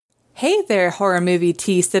Hey there, horror movie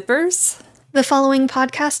tea sippers. The following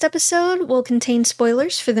podcast episode will contain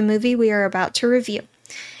spoilers for the movie we are about to review.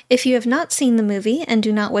 If you have not seen the movie and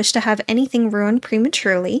do not wish to have anything ruined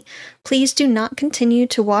prematurely, please do not continue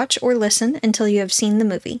to watch or listen until you have seen the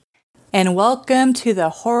movie. And welcome to the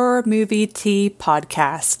Horror Movie Tea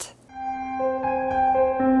Podcast.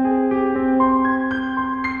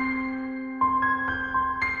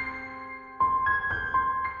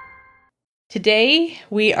 Today,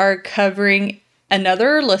 we are covering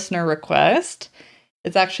another listener request.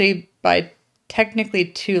 It's actually by technically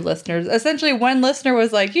two listeners. Essentially, one listener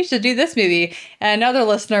was like, you should do this movie. And another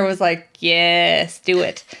listener was like, yes, do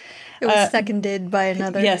it. It was seconded by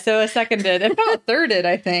another. Yeah, so it was seconded. It felt thirded,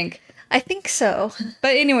 I think. I think so.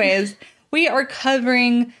 But anyways, we are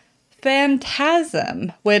covering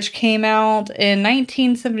Phantasm, which came out in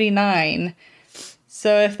 1979.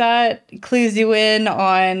 So if that clues you in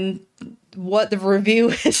on what the review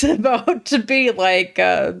is about to be like,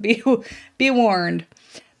 be warned.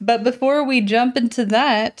 But before we jump into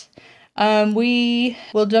that, we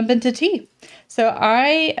will jump into tea. So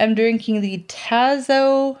I am drinking the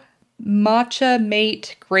Tazo Matcha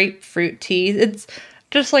Mate Grapefruit Tea. It's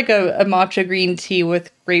just like a matcha green tea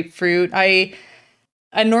with grapefruit. I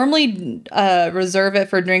normally reserve it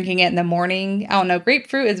for drinking it in the morning. I don't know,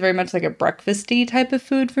 grapefruit is very much like a breakfasty type of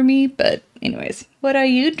food for me. But anyways, what are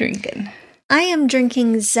you drinking? I am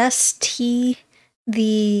drinking Zest Tea,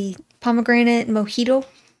 the pomegranate mojito.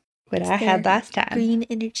 What I had last time. Green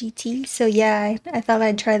energy tea. So yeah, I thought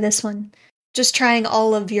I'd try this one. Just trying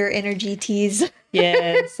all of your energy teas.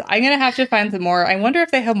 Yes, I'm going to have to find some more. I wonder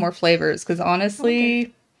if they have more flavors, because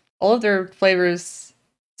honestly, all of their flavors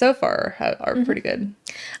so far are pretty good.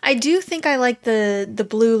 I do think I like the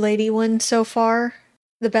Blue Lady one so far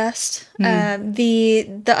the best.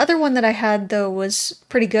 The other one that I had, though, was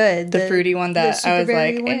pretty good. The fruity one that I was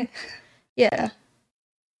like, eh. Yeah.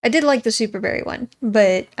 I did like the superberry one,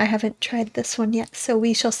 but I haven't tried this one yet, so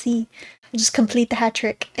we shall see. We'll just complete the hat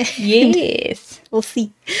trick. Yes. We'll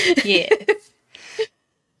see. Yes.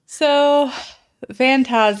 So,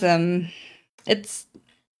 Phantasm. It's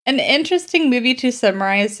an interesting movie to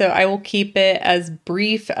summarize, so I will keep it as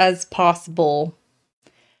brief as possible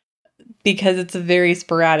because it's a very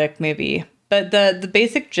sporadic movie. But the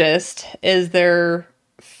basic gist is their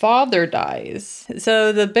father dies.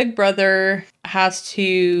 So the big brother has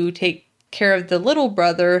to take care of the little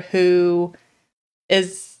brother, who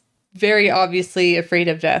is very obviously afraid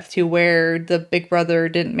of death, to where the big brother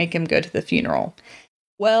didn't make him go to the funeral.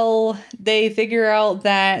 Well, they figure out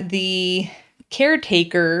that the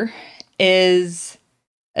caretaker is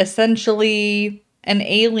essentially an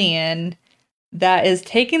alien that is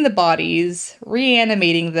taking the bodies,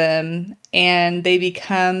 reanimating them, and they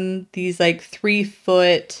become these like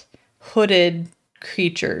 3-foot hooded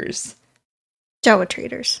creatures. Jawa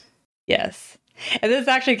traders. Yes. And this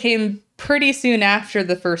actually came pretty soon after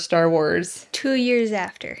the first Star Wars. 2 years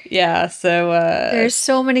after. Yeah, so there's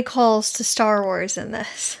so many calls to Star Wars in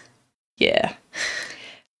this. Yeah.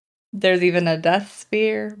 There's even a Death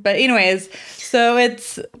Spear. But anyways, so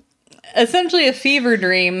it's essentially a fever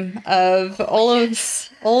dream of all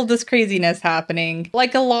of this craziness happening.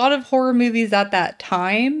 Like a lot of horror movies at that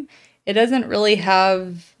time, it doesn't really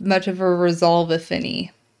have much of a resolve, if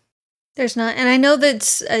any. There's not, and I know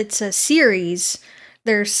that it's a series.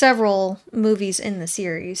 There's several movies in the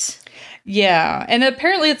series. Yeah, and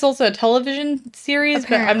apparently it's also a television series,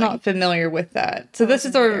 but I'm not familiar with that. So this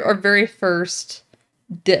is our very first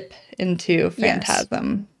dip into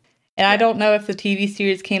Phantasm. Yes. And I don't know if the TV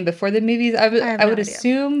series came before the movies. I would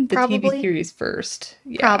assume the TV series first.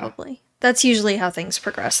 Yeah. Probably. That's usually how things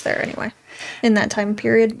progress there anyway, in that time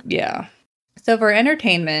period. Yeah. So for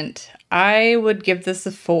entertainment, I would give this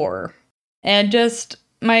a 4. And just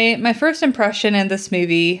my first impression in this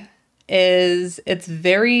movie is it's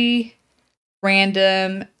very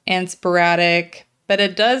random and sporadic, but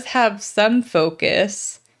it does have some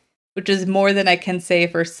focus, which is more than I can say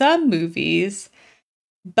for some movies.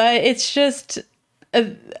 But it's just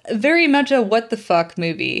a very much a what the fuck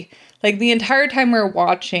movie. Like the entire time we're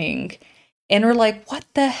watching and we're like, what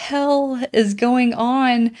the hell is going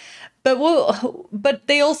on? But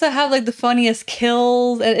they also have like the funniest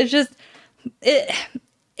kills, and it's just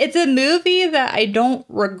it's a movie that I don't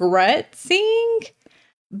regret seeing,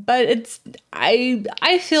 but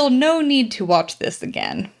I feel no need to watch this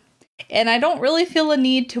again. And I don't really feel a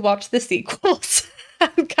need to watch the sequels.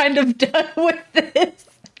 I'm kind of done with this.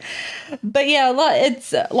 But yeah,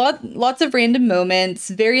 lots of random moments.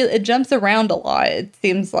 It jumps around a lot. It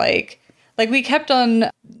seems like Like, we kept on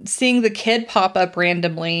seeing the kid pop up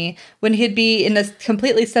randomly when he'd be in a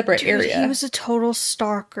completely separate area. He was a total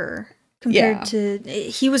stalker compared to...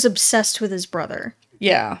 He was obsessed with his brother.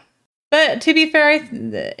 Yeah. But to be fair,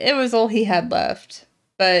 it was all he had left.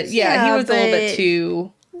 But yeah, he was a little bit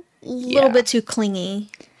too... bit too clingy.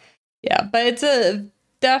 Yeah, but it's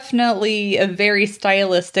definitely a very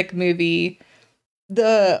stylistic movie.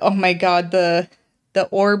 Oh my god, the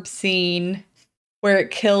orb scene where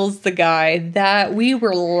it kills the guy, that we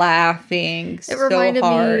were laughing so hard. It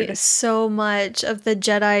reminded me so much of the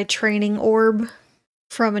Jedi training orb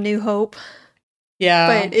from A New Hope.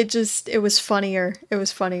 Yeah. But it was funnier. It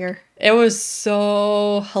was funnier. It was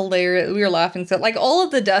so hilarious. We were laughing so, like, all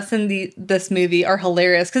of the deaths in this movie are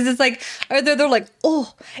hilarious because it's like they're like,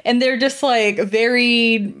 oh, and they're just like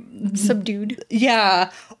very subdued.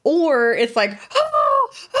 Yeah. Or it's like,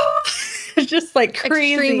 it's just like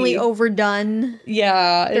crazy. Extremely overdone.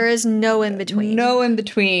 Yeah. There is no in between. No in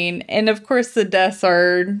between. And of course the deaths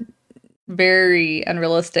are very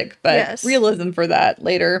unrealistic, but realism for that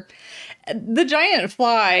later. The giant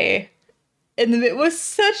fly it was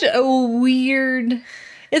such a weird...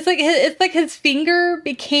 It's like his finger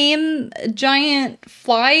became a giant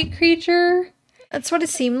fly creature. That's what it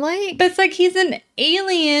seemed like. But it's like he's an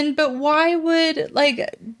alien, but why would,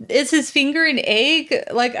 like, is his finger an egg?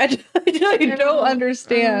 Like, I don't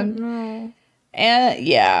understand. I don't know. And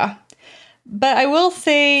yeah. But I will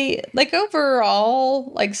say, like,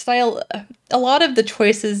 overall, like, style, a lot of the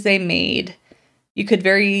choices they made, you could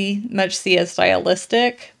very much see as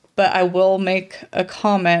stylistic. But I will make a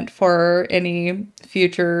comment for any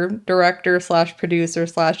future director / producer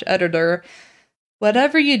 / editor.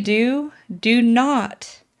 Whatever you do, do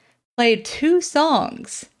not play 2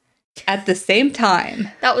 songs at the same time.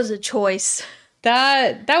 That was a choice.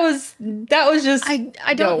 That was just...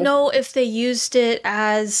 I don't know if they used it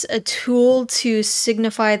as a tool to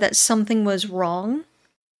signify that something was wrong.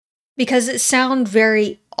 Because it sounded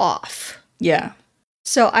very off. Yeah.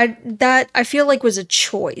 So I feel like was a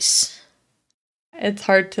choice. It's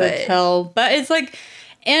hard to tell, but it's like,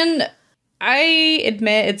 and I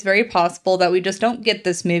admit it's very possible that we just don't get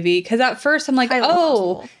this movie because at first I'm like,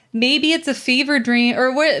 maybe it's a fever dream,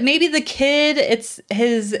 or what? Maybe the kid, it's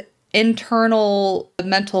his internal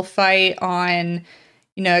mental fight on,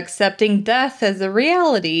 accepting death as a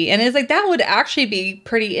reality, and it's like that would actually be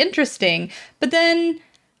pretty interesting. But then,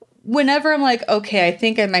 whenever I'm like, okay, I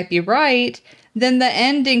think I might be right. Then the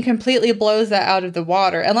ending completely blows that out of the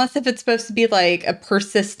water. Unless if it's supposed to be like a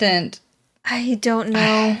persistent... I don't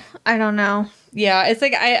know. I don't know. Yeah, it's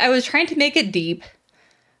like I was trying to make it deep.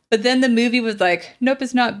 But then the movie was like, nope,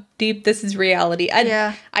 it's not deep. This is reality.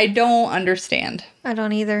 I don't understand. I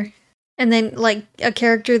don't either. And then like a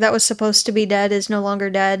character that was supposed to be dead is no longer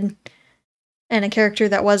dead. And a character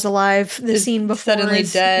that was alive the scene before suddenly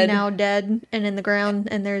is dead. Now dead and in the ground.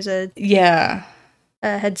 And there's a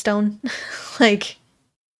headstone. Like,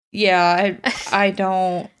 yeah, I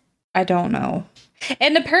don't know.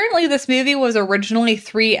 And apparently this movie was originally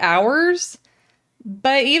 3 hours,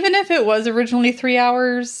 but even if it was originally 3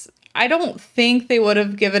 hours, I don't think they would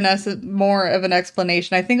have given us more of an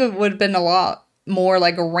explanation. I think it would have been a lot more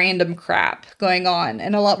like a random crap going on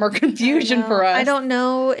and a lot more confusion for us. I don't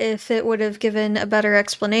know if it would have given a better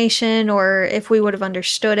explanation or if we would have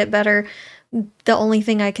understood it better. The only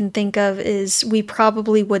thing I can think of is we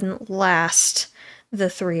probably wouldn't last the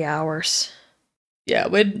 3 hours. Yeah,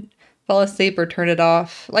 we'd fall asleep or turn it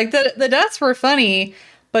off. Like the deaths were funny,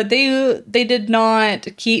 but they did not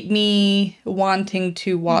keep me wanting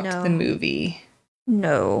to watch the movie.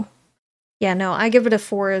 No. Yeah, no, I give it a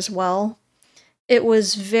 4 as well. It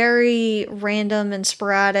was very random and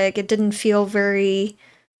sporadic. It didn't have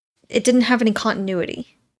any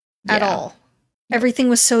continuity at all. Everything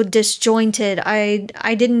was so disjointed. I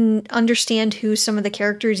didn't understand who some of the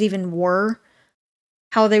characters even were,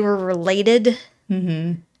 how they were related.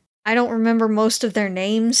 Mm-hmm. I don't remember most of their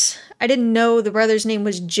names. I didn't know the brother's name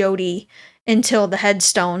was Jody until the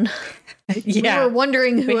headstone. Yeah. We were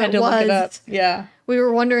wondering who it was. Look it up. Yeah. We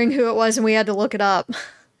were wondering who it was and we had to look it up.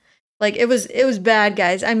 Like, it was bad,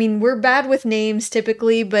 guys. I mean, we're bad with names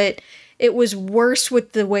typically, but it was worse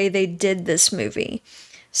with the way they did this movie.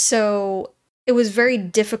 So it was very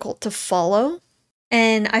difficult to follow,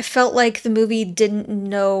 and I felt like the movie didn't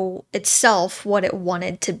know itself what it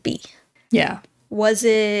wanted to be. Yeah. Was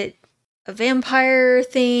it a vampire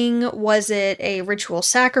thing? Was it a ritual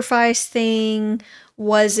sacrifice thing?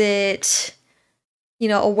 Was it,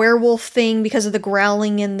 a werewolf thing because of the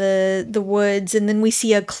growling in the woods, and then we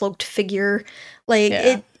see a cloaked figure,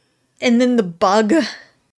 and then the bug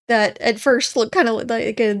that at first looked kind of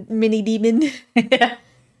like a mini demon. Yeah.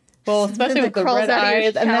 Well, especially with the red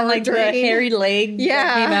eyes and then like the hairy leg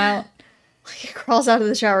that came out. Like it crawls out of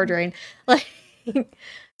the shower drain. Like,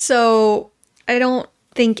 so I don't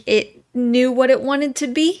think it knew what it wanted to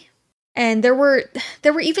be. And there were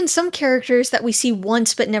even some characters that we see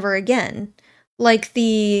once but never again. Like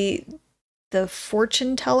the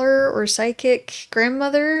fortune teller or psychic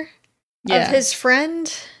grandmother of his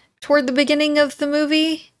friend toward the beginning of the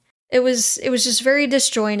movie. It was just very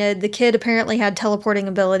disjointed. The kid apparently had teleporting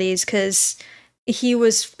abilities because he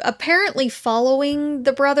was apparently following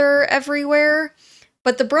the brother everywhere,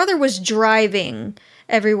 but the brother was driving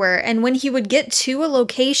everywhere. And when he would get to a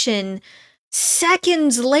location,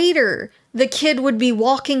 seconds later, the kid would be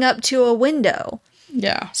walking up to a window.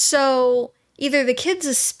 Yeah. So either the kid's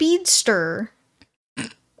a speedster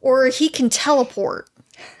or he can teleport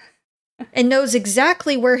and knows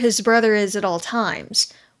exactly where his brother is at all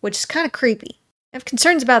times, which is kind of creepy. I have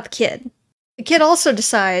concerns about the kid. The kid also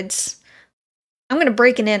decides, I'm going to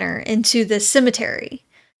break and enter into this cemetery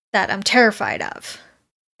that I'm terrified of,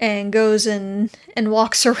 and goes and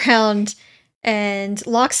walks around and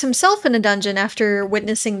locks himself in a dungeon after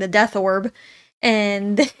witnessing the death orb,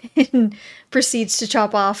 and then proceeds to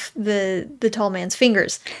chop off the tall man's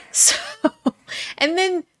fingers. So, and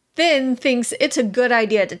then thinks it's a good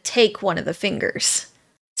idea to take one of the fingers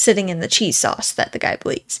sitting in the cheese sauce that the guy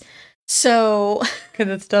bleeds. So, because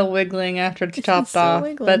it's still wiggling after it's chopped off,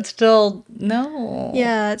 but still, no.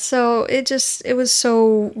 Yeah, so it was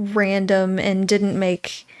so random and didn't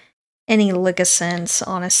make any lick of sense,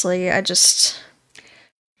 honestly. I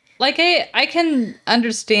can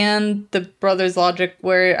understand the brother's logic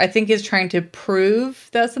where I think he's trying to prove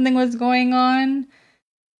that something was going on.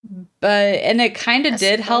 And it kind of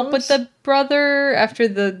did help with the brother after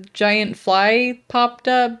the giant fly popped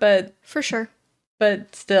up, but for sure.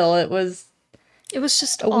 But still, it was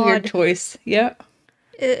just a weird choice. Yeah.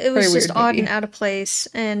 It was just odd and out of place,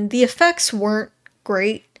 and the effects weren't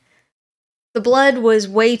great. The blood was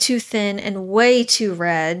way too thin and way too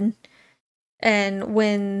red.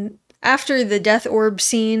 And after the death orb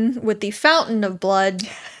scene with the fountain of blood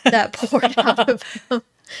that poured out of him,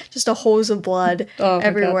 just a hose of blood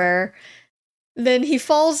everywhere, then he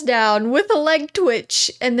falls down with a leg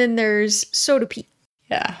twitch, and then there's soda pee.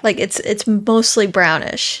 Yeah. Like it's mostly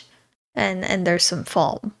brownish, and there's some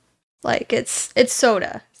foam. Like it's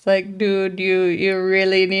soda. It's like, dude, you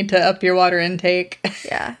really need to up your water intake.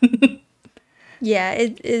 Yeah. Yeah,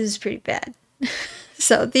 it is pretty bad.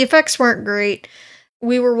 So the effects weren't great.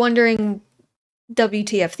 We were wondering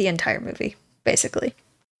WTF the entire movie, basically.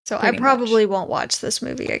 So I probably won't watch this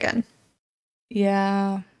movie again.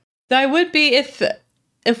 Yeah. I would be,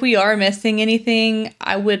 if we are missing anything,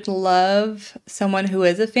 I would love someone who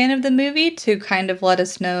is a fan of the movie to kind of let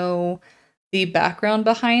us know the background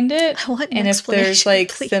behind it. I want an and if there's like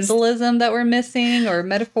please. Symbolism that we're missing or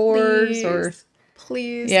metaphors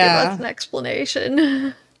please give us an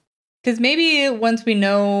explanation. Because maybe once we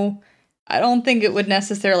know, I don't think it would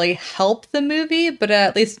necessarily help the movie, but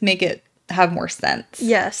at least make it have more sense.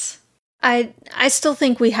 Yes. I still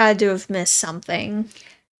think we had to have missed something.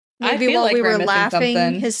 Maybe while we were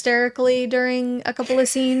laughing hysterically during a couple of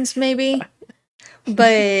scenes, maybe.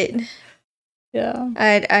 But yeah,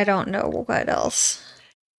 I don't know what else.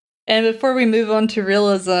 And before we move on to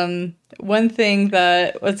realism, one thing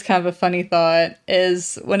that was kind of a funny thought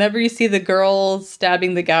is whenever you see the girl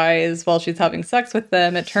stabbing the guys while she's having sex with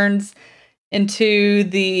them, it turns into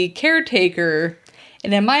the caretaker.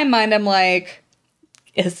 And in my mind, I'm like,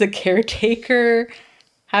 is the caretaker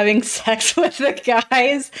having sex with the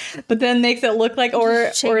guys, but then makes it look like,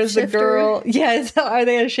 or is the girl, are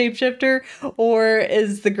they a shapeshifter, or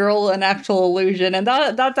is the girl an actual illusion? And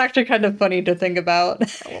that's actually kind of funny to think about.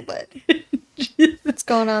 A little bit. What's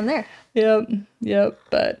going on there? Yep.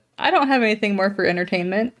 But I don't have anything more for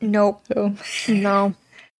entertainment. Nope. So. No.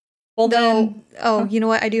 Well, then. Oh, you know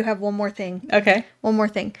what? I do have one more thing. Okay. One more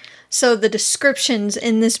thing. So the descriptions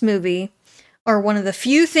in this movie are one of the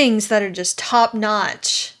few things that are just top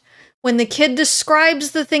notch. When the kid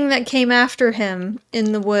describes the thing that came after him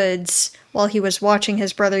in the woods while he was watching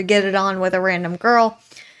his brother get it on with a random girl,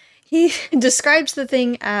 he describes the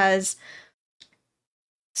thing as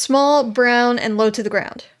small, brown, and low to the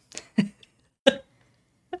ground.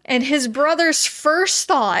 And his brother's first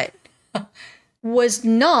thought was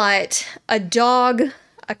not a dog,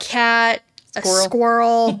 a cat, a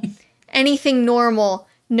squirrel, anything normal.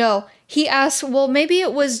 No. He asked, well, maybe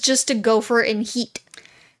it was just a gopher in heat.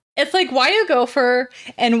 It's like, why a gopher,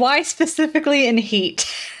 and why specifically in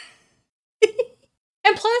heat?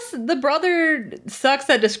 And plus, the brother sucks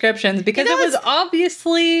at descriptions because it was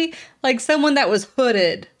obviously like someone that was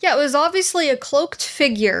hooded. Yeah, it was obviously a cloaked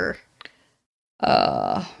figure.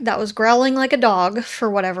 That was growling like a dog for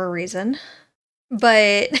whatever reason.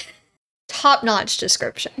 But top-notch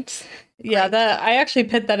descriptions. Yeah, that I actually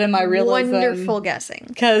put that in my realism. Wonderful guessing.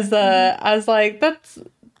 Because I was like, that's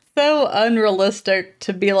so unrealistic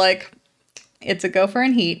to be like, it's a gopher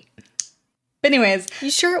in heat. But anyways.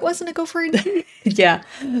 You sure it wasn't a gopher in heat? Yeah.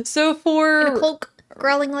 So for... In a cloak,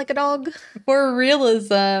 growling like a dog? For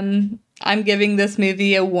realism, I'm giving this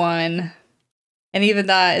movie a 1. And even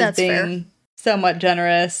that's being somewhat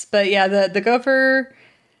generous. But yeah, the gopher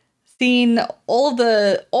scene, all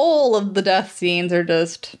of the death scenes are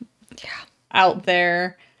just out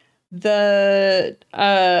there.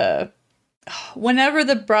 Whenever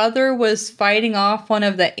the brother was fighting off one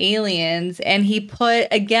of the aliens and he put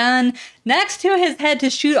a gun next to his head to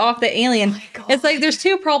shoot off the alien, it's like there's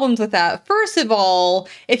 2 problems with that. First of all,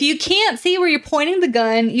 if you can't see where you're pointing the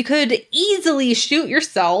gun, you could easily shoot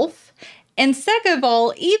yourself. And second of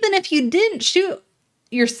all, even if you didn't shoot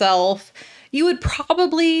yourself, you would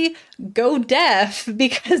probably go deaf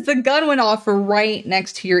because the gun went off right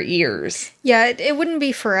next to your ears. Yeah, it wouldn't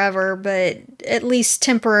be forever, but at least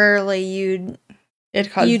temporarily you'd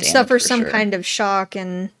suffer some kind of shock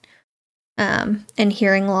and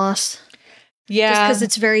hearing loss. Yeah. Just because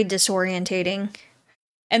it's very disorientating.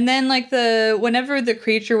 And then whenever the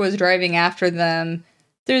creature was driving after them,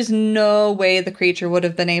 there's no way the creature would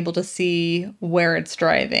have been able to see where it's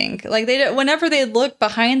driving. Like whenever they look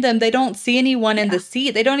behind them, they don't see anyone in the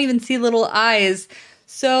seat. They don't even see little eyes.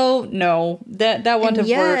 So no, that wouldn't have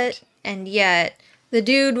worked. And yet, the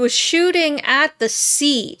dude was shooting at the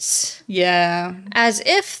seats. Yeah. As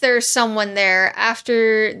if there's someone there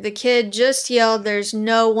after the kid just yelled, "There's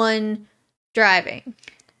no one driving."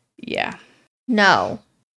 Yeah. No.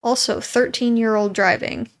 Also, 13-year-old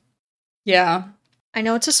driving. Yeah. I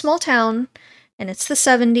know it's a small town, and it's the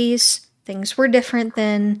 70s. Things were different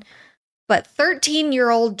then. But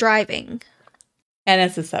 13-year-old driving. And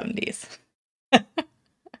it's the 70s. I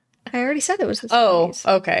already said it was the 70s.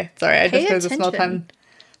 Oh, okay. Sorry, I just heard the small town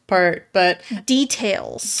part, but...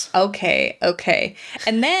 Details. Okay.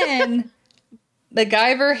 And then... the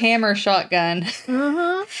Guyver hammer shotgun.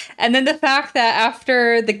 Mm-hmm. And then the fact that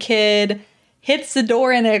after the kid... hits the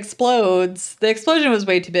door and it explodes. The explosion was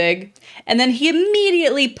way too big. And then he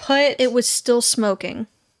immediately put... It was still smoking.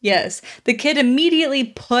 Yes. The kid immediately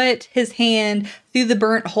put his hand through the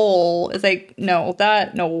burnt hole. It's like, no.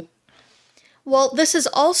 Well, this is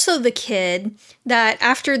also the kid that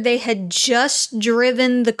after they had just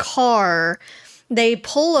driven the car, they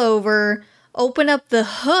pull over, open up the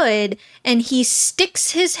hood, and he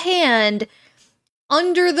sticks his hand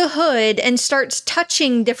under the hood and starts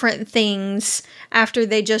touching different things after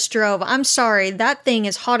they just drove. I'm sorry, that thing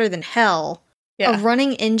is hotter than hell. Yeah. A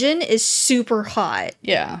running engine is super hot.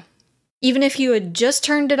 Yeah. Even if you had just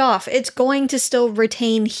turned it off, it's going to still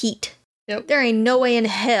retain heat. Yep. There ain't no way in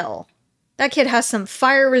hell. That kid has some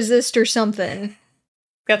fire resist or something.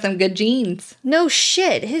 Got some good genes. No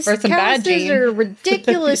shit. His calluses are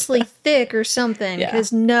ridiculously thick or something.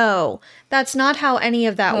 Because no, that's not how any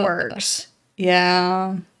of that works.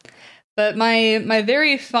 Yeah. But my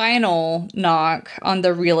very final knock on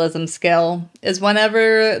the realism scale is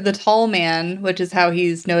whenever the tall man, which is how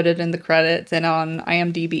he's noted in the credits and on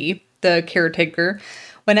IMDb, the caretaker,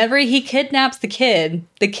 whenever he kidnaps the kid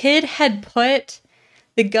had put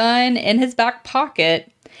the gun in his back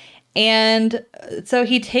pocket. And so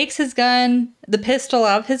he takes his gun, the pistol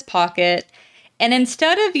out of his pocket, and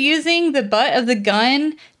instead of using the butt of the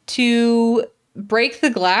gun to break the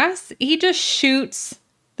glass, he just shoots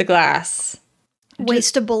the glass.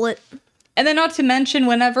 Waste a bullet. And then not to mention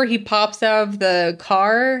whenever he pops out of the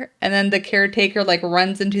car and then the caretaker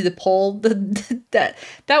runs into the pole, that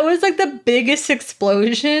was the biggest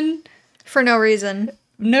explosion. For no reason.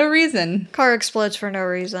 No reason. Car explodes for no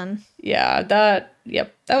reason. Yeah, that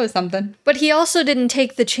was something. But he also didn't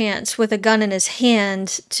take the chance with a gun in his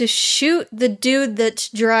hand to shoot the dude that's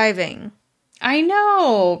driving. I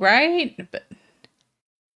know, right? But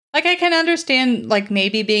I can understand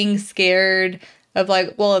maybe being scared of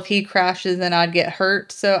well, if he crashes then I'd get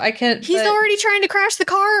hurt. So I can't. He's already trying to crash the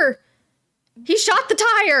car. He shot the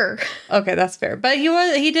tire. Okay, that's fair. But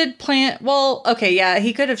he did plant. Well, okay, yeah,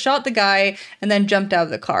 he could have shot the guy and then jumped out of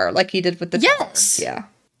the car like he did with the car. Yeah.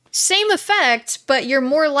 Same effect, but you're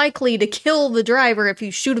more likely to kill the driver if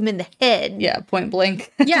you shoot him in the head. Yeah, point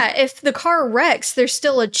blank. Yeah, if the car wrecks, there's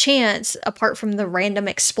still a chance, apart from the random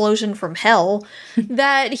explosion from hell,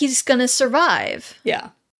 that he's gonna survive. Yeah.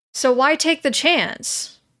 So why take the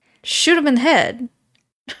chance? Shoot him in the head.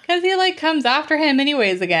 Because he, like, comes after him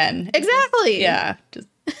anyways again. Exactly. Yeah. Just,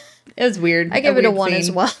 it was weird. I give it a weird 1 as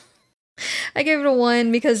scene. well. I gave it a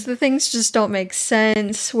 1 because the things just don't make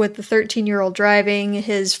sense with the 13-year-old driving,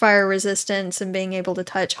 his fire resistance, and being able to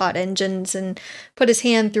touch hot engines and put his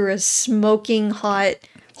hand through a smoking hot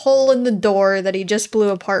hole in the door that he just blew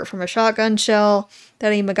apart from a shotgun shell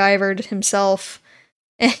that he MacGyvered himself.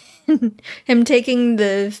 And him taking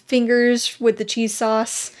the fingers with the cheese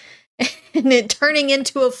sauce and it turning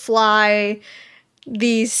into a fly,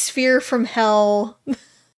 the sphere from hell.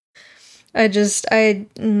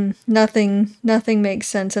 Nothing makes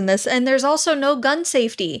sense in this. And there's also no gun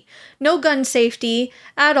safety. No gun safety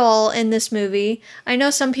at all in this movie. I know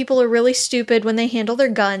some people are really stupid when they handle their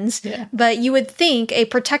guns, but you would think a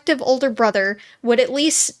protective older brother would at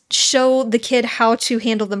least show the kid how to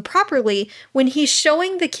handle them properly when he's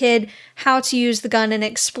showing the kid how to use the gun and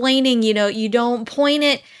explaining, you don't point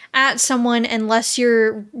it at someone unless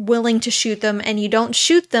you're willing to shoot them, and you don't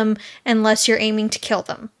shoot them unless you're aiming to kill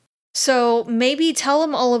them. So maybe tell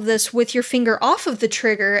him all of this with your finger off of the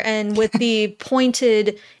trigger and with the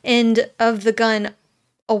pointed end of the gun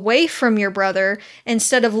away from your brother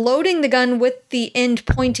instead of loading the gun with the end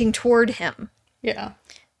pointing toward him. Yeah.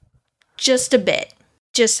 Just a bit.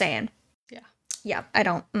 Just saying. Yeah. Yeah, I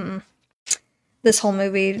don't. This whole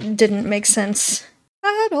movie didn't make sense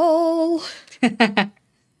at all.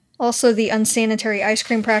 Also, the unsanitary ice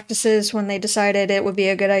cream practices when they decided it would be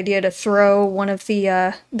a good idea to throw one of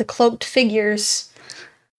the cloaked figures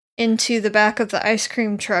into the back of the ice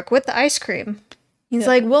cream truck with the ice cream. He's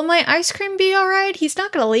like, will my ice cream be alright? He's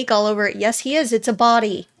not going to leak all over it. Yes, he is. It's a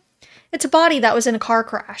body. It's a body that was in a car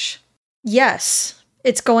crash. Yes,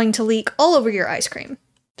 it's going to leak all over your ice cream.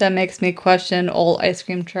 That makes me question old ice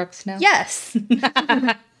cream trucks now. Yes.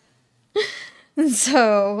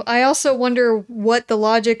 So, I also wonder what the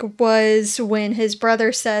logic was when his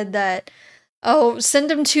brother said that, oh, send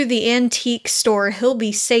him to the antique store, he'll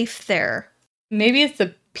be safe there. Maybe it's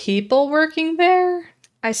the people working there?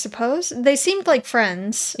 I suppose. They seemed like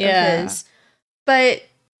friends of his. But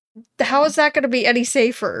how is that going to be any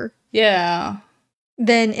safer? Yeah.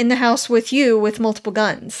 Than in the house with you with multiple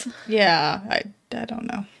guns? Yeah, I don't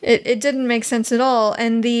know. It didn't make sense at all,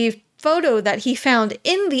 and the photo that he found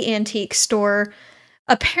in the antique store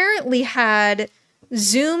apparently had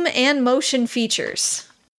zoom and motion features.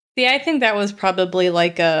 See, I think that was probably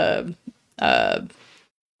like a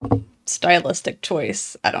stylistic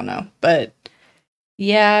choice. I don't know. But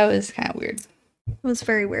yeah, it was kind of weird. It was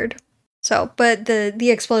very weird. So, but the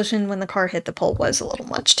explosion when the car hit the pole was a little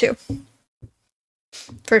much too.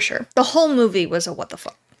 For sure. The whole movie was a what the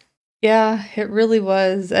fuck. Yeah, it really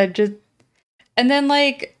was. And then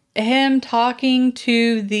like him talking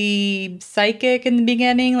to the psychic in the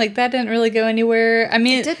beginning, like that didn't really go anywhere. I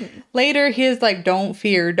mean, it didn't. Later he is like, don't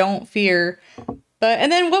fear. But,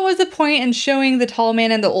 and then what was the point in showing the tall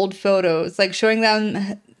man in the old photos? Like showing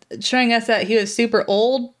us that he was super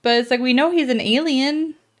old, but it's like, we know he's an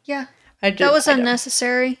alien. Yeah. That was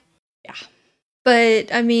unnecessary. Yeah.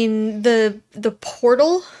 But, I mean, the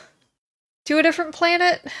portal to a different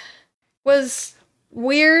planet was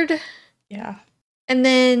weird. Yeah. And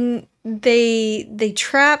then they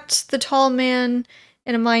trapped the tall man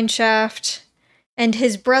in a mine shaft, and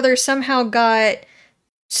his brother somehow got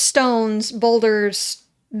boulders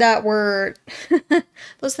that were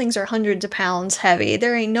those things are hundreds of pounds heavy.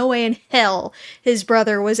 There ain't no way in hell his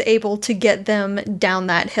brother was able to get them down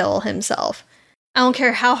that hill himself. I don't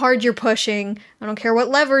care how hard you're pushing. I don't care what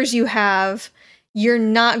levers you have. You're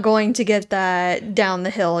not going to get that down the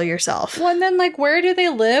hill yourself. Well, and then, like, where do they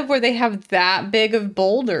live where they have that big of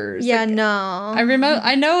boulders? Yeah, like, no.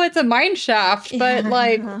 I know it's a mine shaft, but,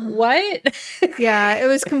 like, what? Yeah, it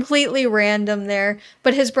was completely random there.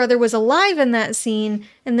 But his brother was alive in that scene.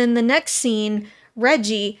 And then the next scene,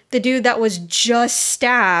 Reggie, the dude that was just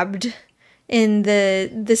stabbed in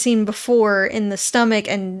the scene before in the stomach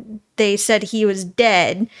and they said he was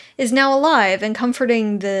dead, is now alive and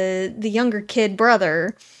comforting the younger kid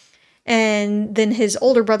brother, and then his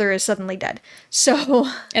older brother is suddenly dead. So,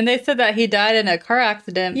 and they said that he died in a car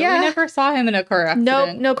accident, but we never saw him in a car accident.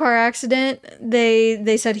 Nope, no car accident.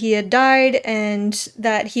 They said he had died and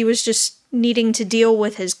that he was just needing to deal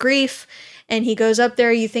with his grief, and he goes up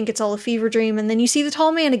there, you think it's all a fever dream, and then you see the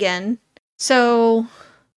tall man again. So,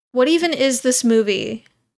 what even is this movie?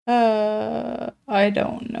 I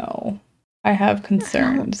don't know. I have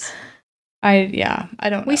concerns. I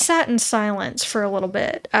don't know. We sat in silence for a little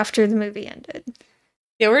bit after the movie ended.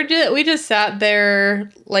 Yeah, we just sat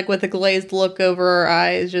there like with a glazed look over our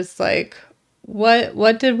eyes, just like,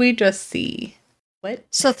 what did we just see? What?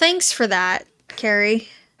 So thanks for that, Carrie.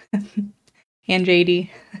 And JD.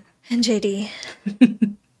 And JD.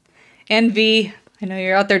 And V. I know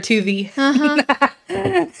you're out there too, V.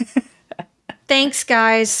 Thanks,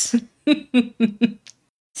 guys.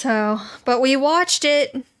 But we watched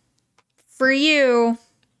it for you.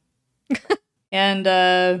 And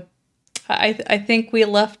I think we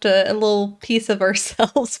left a little piece of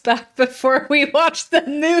ourselves back before we watched the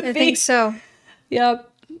movie. I think so. Yep.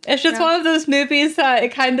 It's just one of those movies that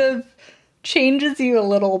it kind of changes you a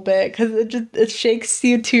little bit because it shakes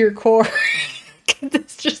you to your core.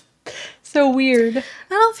 It's just so weird. I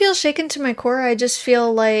don't feel shaken to my core. I just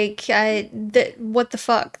feel like what the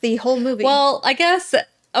fuck? The whole movie. Well, I guess,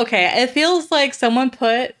 okay, it feels like someone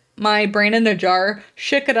put my brain in a jar,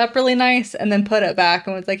 shook it up really nice, and then put it back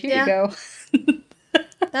and was like, here you go.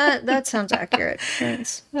 That sounds accurate.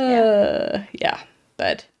 Yeah,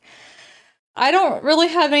 but I don't really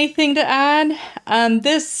have anything to add.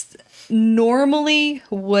 This normally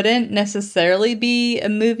wouldn't necessarily be a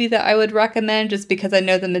movie that I would recommend just because I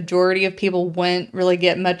know the majority of people wouldn't really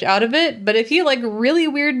get much out of it. But if you like really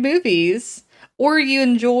weird movies or you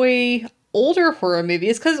enjoy older horror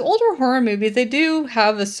movies, because older horror movies, they do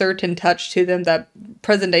have a certain touch to them that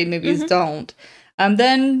present day movies don't,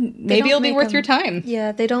 then maybe it'll be worth your time.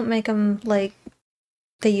 Yeah, they don't make them like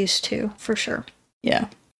they used to, for sure. Yeah.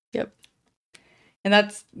 Yep. And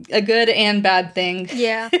that's a good and bad thing.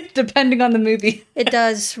 Yeah. Depending on the movie. It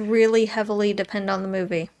does really heavily depend on the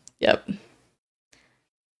movie. Yep.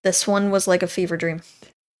 This one was like a fever dream.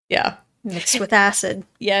 Yeah. Mixed with acid.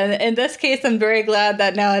 Yeah, in this case, I'm very glad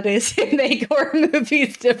that nowadays they make horror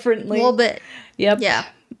movies differently. A little bit. Yep. Yeah.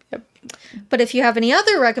 Yep. But if you have any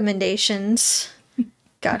other recommendations,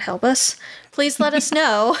 God help us, please let us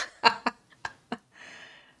know.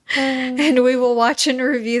 And we will watch and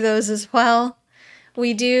review those as well.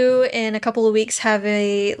 We do, in a couple of weeks, have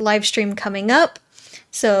a live stream coming up.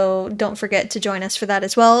 So don't forget to join us for that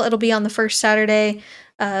as well. It'll be on the first Saturday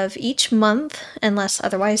of each month, unless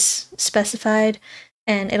otherwise specified.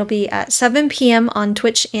 And it'll be at 7 p.m. on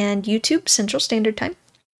Twitch and YouTube, Central Standard Time.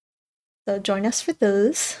 So join us for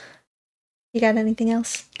those. You got anything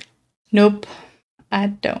else? Nope, I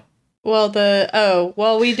don't.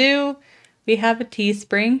 Well, we do. We have a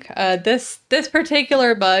Teespring. This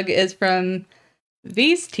particular mug is from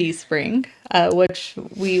V's Teespring, which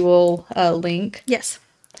we will link. Yes.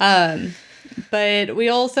 But we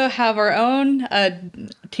also have our own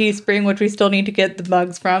Teespring, which we still need to get the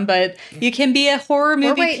mugs from. But you can be a horror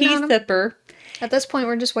movie tea sipper. At this point,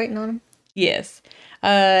 we're just waiting on them. Yes.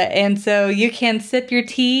 And so you can sip your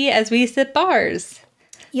tea as we sip ours.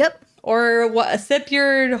 Yep. Or sip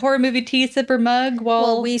your horror movie tea sipper mug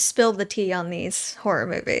while we spilled the tea on these horror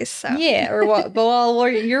movies. So. Yeah, or but while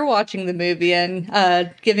you're watching the movie and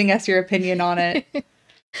giving us your opinion on it.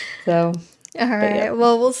 So, all right. Yeah.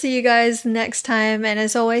 Well, we'll see you guys next time, and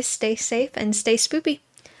as always, stay safe and stay spoopy.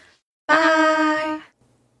 Bye.